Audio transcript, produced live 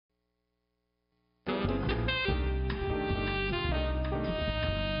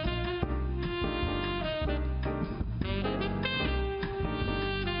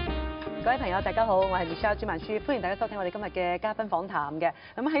各位朋友，大家好，我係 Michelle 朱曼舒，歡迎大家收聽我哋今日嘅嘉賓訪談嘅。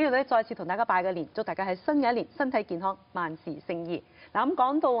咁喺呢度咧，再次同大家拜個年，祝大家喺新嘅一年身體健康，萬事勝意。嗱咁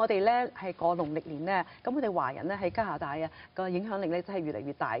講到我哋咧係過農曆年咧，咁我哋華人咧喺加拿大啊個影響力咧真係越嚟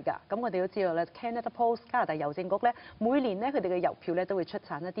越大㗎。咁我哋都知道咧 ，Canada Post 加拿大郵政局咧每年咧佢哋嘅郵票咧都會出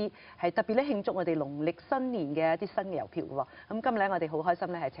產一啲係特別咧慶祝我哋農曆新年嘅一啲新嘅郵票㗎喎。咁今日咧我哋好開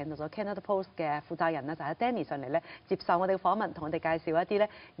心咧係請到咗 Canada Post 嘅負責人啦，就係 Danny 上嚟咧接受我哋嘅訪問，同我哋介紹一啲咧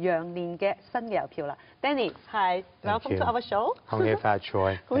羊年嘅新嘅郵票啦。Danny, hi, welcome to our show. 恭喜發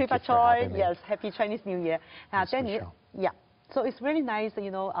財。恭喜發財 Yes, Happy Chinese New Year. Danny, yeah. So it's really nice,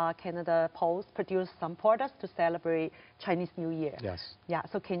 Canada Post produced some products to celebrate Chinese New Year. Yes. Yeah.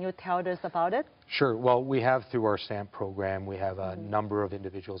 So can you tell us about it? Sure. Well, we have through our stamp program, we have a number of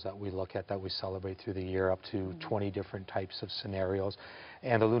individuals that we look at that we celebrate through the year, up to 20 different types of scenarios.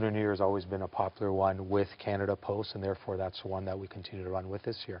 And the Lunar New Year has always been a popular one with Canada Post, and therefore that's the one that we continue to run with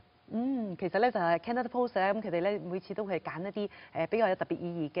this year. 其實咧就係 Canada Post 咧，咁佢哋咧每次都會揀一啲比較有特別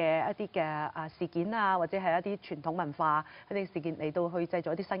意義嘅一啲嘅事件啊，或者係一啲傳統文化一啲事件嚟到去製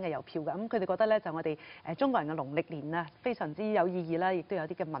造一啲新嘅郵票嘅。咁佢哋覺得咧就我哋中國人嘅農曆年啊，非常之有意義啦，亦都有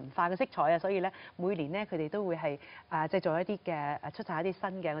啲嘅文化嘅色彩啊，所以咧每年咧佢哋都會係製造一啲嘅出產一啲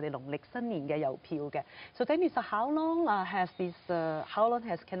新嘅我哋農曆新年嘅郵票嘅。So Danny, so how long has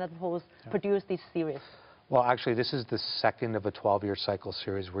Canada Post produced this series? Well, actually, this is the second of a 12-year cycle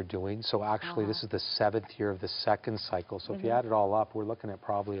series we're doing. So actually, this is the 7th year of the second cycle. So if you add it all up, we're looking at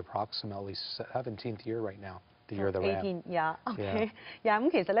probably approximately 17th year right now. The year of the ram. Yeah, okay. Yeah,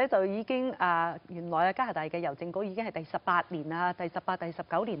 咁其實咧就已經原來啊加拿大嘅郵政局已經係第18年啦，第18、第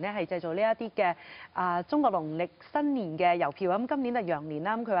19年咧係製造呢一啲嘅中國農曆新年嘅郵票。咁今年係羊年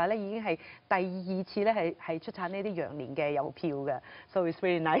啦，咁佢話咧已經係第2次咧係出產呢啲羊年嘅郵票嘅。So it's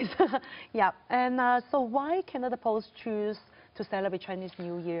really nice. Yeah, and so why Canada Post choose to celebrate Chinese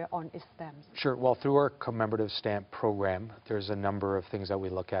New Year on its stamps? Sure. Well, through our commemorative stamp program, there's a number of things that we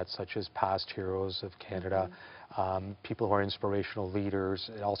look at, such as past heroes of Canada, people who are inspirational leaders.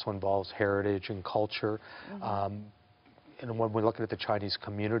 It also involves heritage and culture. And when we're looking at the Chinese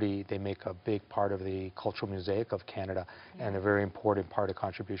community, they make a big part of the cultural mosaic of Canada and a very important part of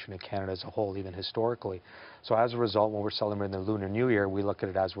contribution to Canada as a whole, even historically. So as a result, when we're celebrating the Lunar New Year, we look at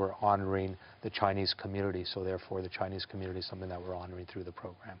it as we're honoring the Chinese community. So therefore, the Chinese community is something that we're honoring through the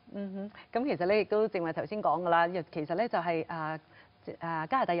program. 咁其實咧亦都正話頭先講㗎啦，其實咧就係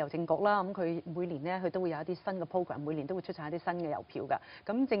加拿大郵政局啦，咁佢每年咧佢都會有一啲新嘅 program， 每年都會出產一啲新嘅郵票㗎。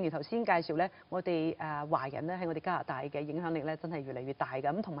咁正如頭先介紹咧，我哋華人咧喺我哋加拿大嘅影響力咧真係越嚟越大㗎。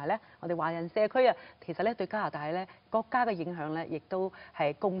咁同埋咧，我哋華人社區啊，其實咧對加拿大咧國家嘅影響咧，亦都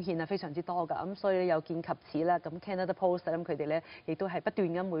係貢獻啊非常之多㗎。咁所以有見及此啦，咁 Canada Post 咁佢哋咧亦都係不斷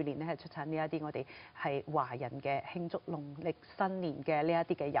咁每年咧係出產呢一啲我哋係華人嘅慶祝農曆新年嘅呢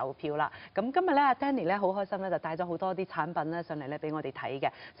一啲嘅郵票啦。咁今日咧阿 Danny 咧好開心咧，就帶咗好多啲產品咧上嚟咧俾我哋睇嘅。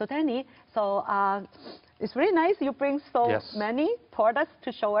So Danny, it's really nice you bring so many products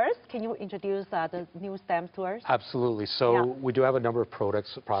to show us. Can you introduce the new stamps to us? Absolutely. So we do have a number of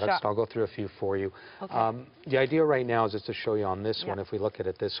products. Sure. I'll go through a few for you. Okay. The idea right now is just to show you on this one, if we look at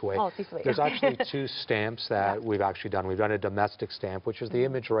it this way. Oh, this way. There's actually two stamps that we've actually done. We've done a domestic stamp, which is the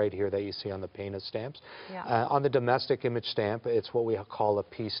image right here that you see on the painted stamps. On the domestic image stamp, it's what we call a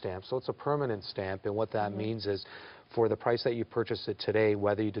P stamp. So it's a permanent stamp, and what that means is for the price that you purchase it today,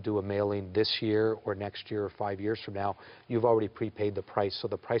 whether you do a mailing this year or next year or 5 years from now, you've already prepaid the price, so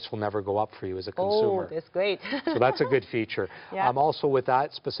the price will never go up for you as a consumer. Oh, that's great. So that's a good feature. Also with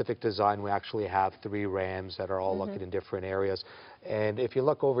that specific design, we actually have 3 rams that are all looking in different areas. And if you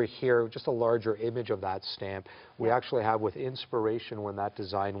look over here, just a larger image of that stamp, we actually have with inspiration when that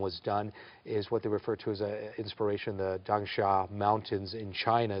design was done is what they refer to as inspiration, the Dangsha Mountains in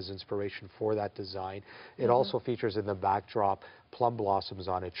China is inspiration for that design. It also features in the backdrop plum blossoms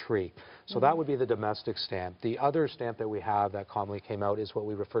on a tree. So that would be the domestic stamp. The other stamp that we have that commonly came out is what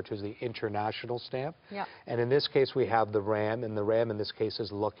we refer to as the international stamp. And in this case, we have the ram, and the ram in this case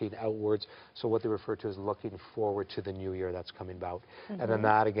is looking outwards. So what they refer to as looking forward to the new year that's coming about. And then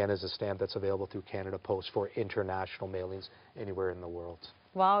that, again, is a stamp that's available through Canada Post for international mailings anywhere in the world.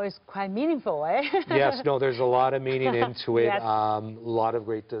 Wow, it's quite meaningful, eh? Yes, no, there's a lot of meaning into it. A lot of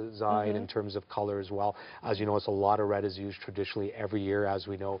great design in terms of color as well. As you know, it's a lot of red is used traditionally every year. As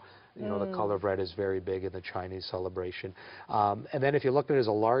we know, the color of red is very big in the Chinese celebration. And then if you look at it as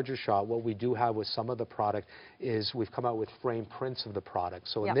a larger shot, what we do have with some of the product is we've come out with frame prints of the product.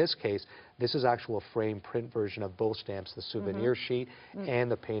 So in this case, this is actual frame print version of both stamps, the souvenir sheet and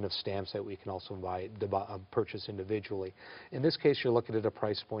the pane of stamps that we can also purchase individually. In this case, you're looking at a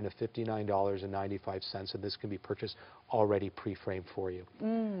price point of $59.95, and this can be purchased already pre-framed for you.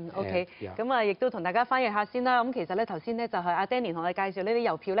 OK， 咁啊，亦都同大家翻譯下先啦。咁其實咧，頭先咧就係阿 Danny 同我哋介紹呢啲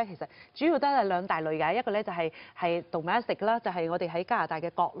郵票咧，其實主要都係兩大類嘅，一個咧就係 domestic 啦，就係我哋喺加拿大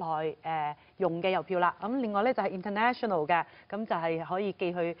嘅國內用嘅郵票啦。咁另外咧就係 international 嘅，咁就係可以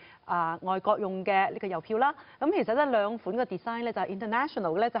寄去外國用嘅呢個郵票啦。咁其實咧兩款嘅 design 咧就係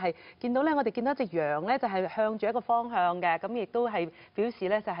international 咧就係見到咧我哋見到一隻羊咧就係向住一個方向嘅，咁亦都係表示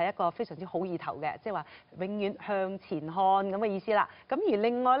咧就係一個非常之好意頭嘅，即係話永遠向前看咁嘅意思啦。咁而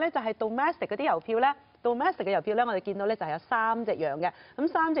另外咧就係 domestic 嗰啲郵票咧。domestic 嘅郵票咧，我哋見到咧就係有3隻羊嘅。咁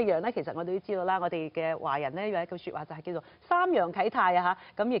3隻羊咧，其實我哋都知道啦，我哋嘅華人咧有一句説話就係叫做三羊啟泰啊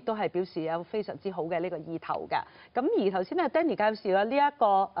嚇。咁亦都係表示有非常之好嘅呢個意頭嘅。咁而頭先咧 Danny 介紹啦，呢一個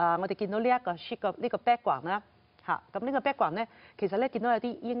我哋見到呢一個 sheet 嘅呢個 background 啦。咁呢個 background 咧，其實咧見到有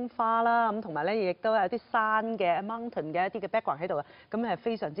啲櫻花啦，咁同埋咧亦都有啲山嘅 mountain 嘅一啲嘅 background 喺度嘅，咁係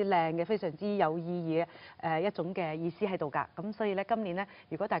非常之靚嘅，非常之有意義嘅一種嘅意思喺度㗎。咁所以咧今年咧，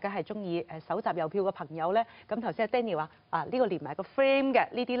如果大家係中意搜集郵票嘅朋友咧，咁頭先阿 Danny 話呢個連埋個 frame 嘅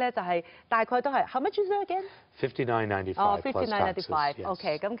呢啲咧就係大概都係 how much is it again？ $59.95 $59.95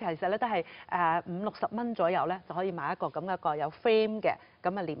 OK， 咁其實咧都係50-60蚊左右咧就可以買一個咁一個有 frame 嘅。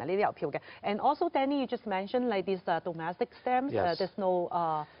咁啊連埋呢啲郵票嘅 and also Danny you just mentioned like these domestic stamps there's no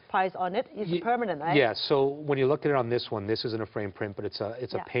price on it it's permanent right? Yeah, so when you look at it on this one, this isn't a frame print, but it's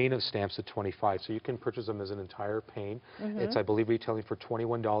a pane of stamps at 25, so you can purchase them as an entire pane. It's I believe retailing for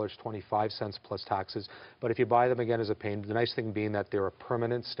 $21.25 plus taxes, but if you buy them again as a pane, the nice thing being that they're a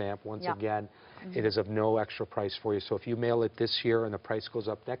permanent stamp. Once again, it is of no extra price for you. So if you mail it this year and the price goes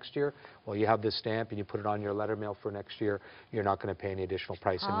up next year, well, you have this stamp and you put it on your letter mail for next year, you're not going to pay any additional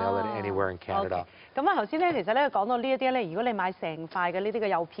price and mail it anywhere in Canada. 咁啊，頭先咧其實咧講到呢一啲咧，如果你買成塊嘅呢啲嘅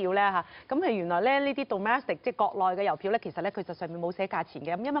郵票咧嚇，咁係原來咧呢啲 domestic 即係國內嘅郵票咧，其實咧佢就上面冇寫價錢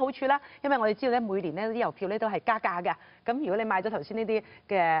嘅。咁有咩好處咧？因為我哋知道咧每年咧啲郵票咧都係加價嘅。咁如果你買咗頭先呢啲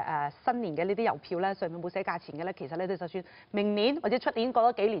嘅新年嘅呢啲郵票咧，上面冇寫價錢嘅咧，其實咧你就算明年或者出年過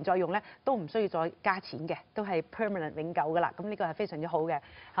咗幾年再用咧，都唔需要再加錢嘅，都係 permanent 永久㗎啦。咁呢個係非常之好嘅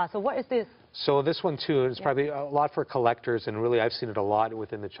嚇。So what is this? So this one too is probably a lot for collectors, and really I've seen it a lot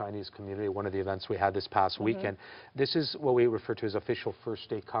within the Chinese community. One of the events we had this past weekend. This is what we refer to as official first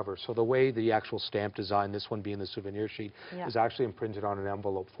day cover. So the way the actual stamp design, this one being the souvenir sheet, is actually imprinted on an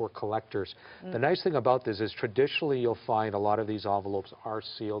envelope for collectors. The nice thing about this is traditionally you'll find a lot of these envelopes are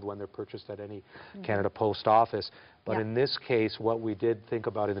sealed when they're purchased at any Canada Post office. But in this case, what we did think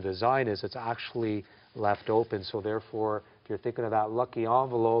about in the design is it's actually left open. So therefore, if you're thinking of that lucky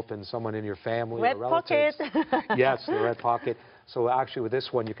envelope and someone in your family or relatives, yes, the red pocket. So actually with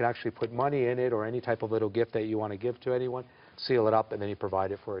this one, you can actually put money in it or any type of little gift that you want to give to anyone, seal it up, and then you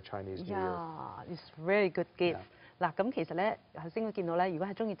provide it for a Chinese New Year. Yeah, it's really good gift. 嗱，咁其實咧，頭先我見到咧，如果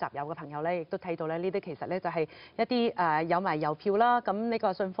係中意集郵嘅朋友咧，亦都睇到咧，呢啲其實咧就係一啲有埋郵票啦，咁呢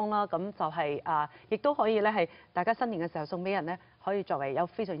個信封啦，咁就係亦都可以咧係大家新年嘅時候送俾人咧，可以作為有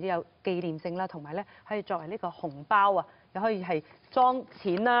非常之有紀念性啦，同埋咧可以作為呢個紅包啊，又可以係裝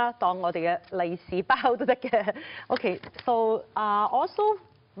錢啦，當我哋嘅利是包都得嘅。Okay, so also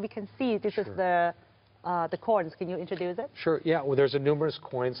we can see this is the coins. Can you introduce it? Sure. Yeah. Well, there's a numerous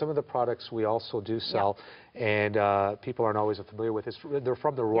coins. Some of the products we also do sell, and people aren't always familiar with this. They're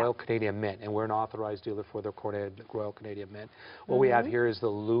from the Royal Canadian Mint, and we're an authorized dealer for the Royal Canadian Mint. What we have here is the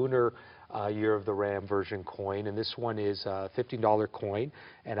lunar Year of the Ram version coin, and this one is a $15 coin,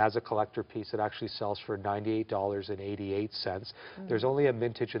 and as a collector piece, it actually sells for $98.88. There's only a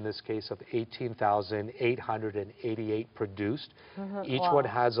mintage in this case of 18,888 produced. Each one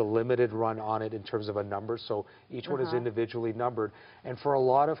has a limited run on it in terms of a number, so each one is individually numbered. And for a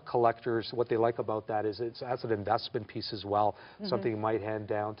lot of collectors, what they like about that is it's as an investment piece as well, something you might hand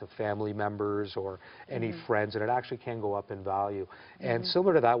down to family members or any friends, and it actually can go up in value. And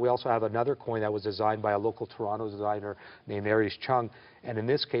similar to that, we also have another coin that was designed by a local Toronto designer named Aries Chung. And in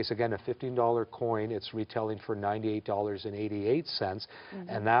this case, again, a $15 coin, it's retailing for $98.88.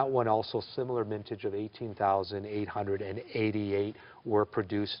 And that one also similar mintage of 18,888 were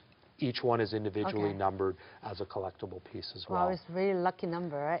produced. Each one is individually numbered as a collectible piece as well. Wow, it's a really lucky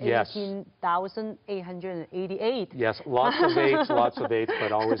number, right? Yes. 18,888. Yes, lots of eights,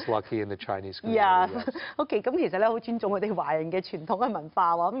 but always lucky in the Chinese community. Yeah. Yes. OK， 咁其實咧好尊重我哋華人嘅傳統嘅文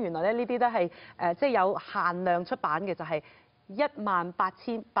化喎。咁原來咧呢啲都係即係有限量出版嘅，就係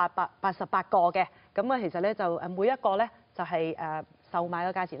18,888個嘅。咁啊，其實咧就每一個咧就係售賣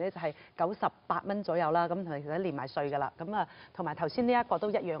嘅價錢咧就係98蚊左右啦，咁同埋其實連埋稅㗎啦。咁啊，同埋頭先呢一個都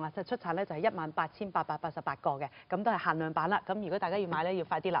一樣啊，即係出產咧就係18888個嘅，咁都係限量版啦。咁如果大家要買咧，要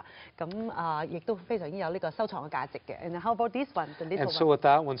快啲啦。咁亦都非常之有呢個收藏嘅價值嘅。And how about this one? The little And so with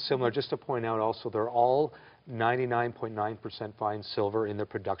that one, similar, just to point out also, they're all 99.9% fine silver in the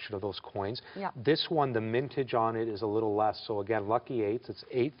production of those coins. Yep. This one, the mintage on it is a little less. So again, lucky eights, it's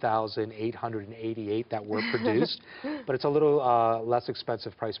 8,888 that were produced, but it's a little less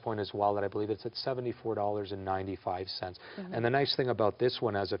expensive price point as well. That I believe it's at $74.95. And the nice thing about this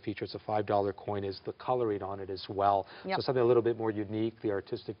one as a feature, it's a $5 coin, is the coloring on it as well. Yep. So something a little bit more unique. The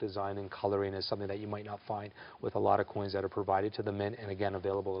artistic design and coloring is something that you might not find with a lot of coins that are provided to the mint, and again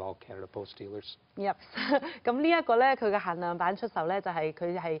available at all Canada Post dealers. Yep. 咁呢一個咧，佢嘅限量版出售咧，就係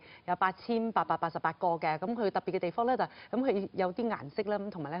佢係有8888個嘅。咁佢特別嘅地方咧就咁佢有啲顏色啦，咁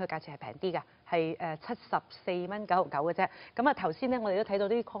同埋咧佢價錢係平啲嘅，係74蚊99嘅啫。咁啊頭先咧我哋都睇到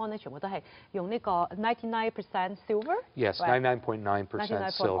啲 coin 咧全部都係用呢個99% silver。Yes,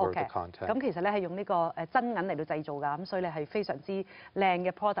 99.9% silver the content. 咁其實咧係用呢個真銀嚟到製造㗎，咁所以咧係非常之靚嘅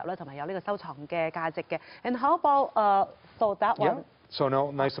product 啦，同埋有呢個收藏嘅價值嘅。And how about so that one? Yeah. So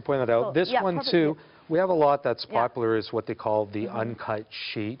no, nice to point that out. This one too, we have a lot that's popular is what they call the uncut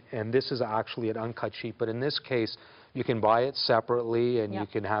sheet, and this is actually an uncut sheet, but in this case, you can buy it separately and you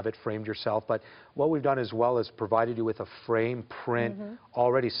can have it framed yourself. But what we've done as well is provided you with a frame print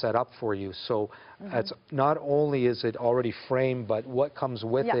already set up for you. So it's not only is it already framed, but what comes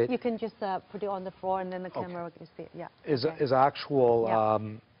with it. You can just put it on the floor and then the camera can see it. Is actual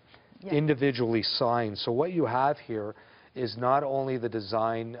individually signed. So what you have here is not only the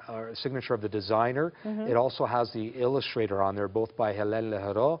design or signature of the designer, it also has the illustrator on there, both by Hélène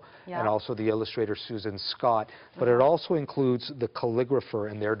Leheureux and also the illustrator Susan Scott. But it also includes the calligrapher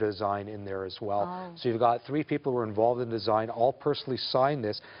and their design in there as well. So you've got 3 people who are involved in design, all personally signed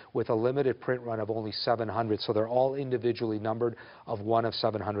this with a limited print run of only 700. So they're all individually numbered of 1 of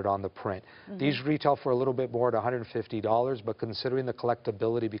 700 on the print. These retail for a little bit more at $150, but considering the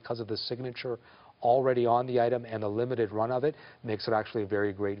collectability because of the signature already on the item and the limited run of it, makes it actually a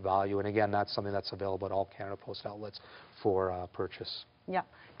very great value. And again, that's something that's available at all Canada Post outlets for purchase.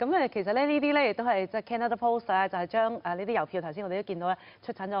 咁其實咧呢啲咧亦都係即係 Canada Post 啊，就係將呢啲郵票頭先我哋都見到咧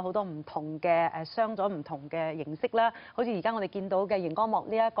出產咗好多唔同嘅鑲咗唔同嘅形式啦，好似而家我哋見到嘅熒光幕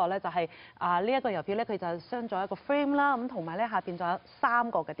呢一個咧就係呢一個郵票咧佢就鑲咗一個 frame 啦，咁同埋咧下邊仲有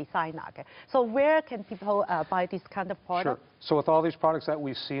3個嘅 designer 嘅。So where can people buy this kind of product? Sure. So with all these products that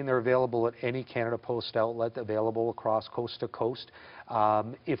we've seen, they're available at any Canada Post outlet, available across coast to coast.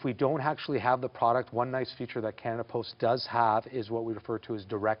 If we don't actually have the product, one nice feature that Canada Post does have is what we refer to as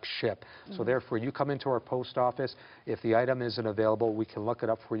direct ship. So therefore, you come into our post office, if the item isn't available, we can look it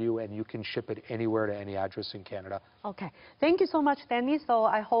up for you and you can ship it anywhere to any address in Canada. Okay. Thank you so much, Danny. So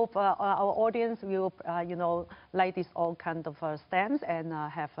I hope our audience will, like this all kind of stamps and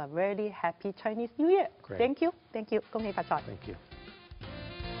have a really happy Chinese New Year. Great. Thank you. Thank you. 恭喜發財. Thank you.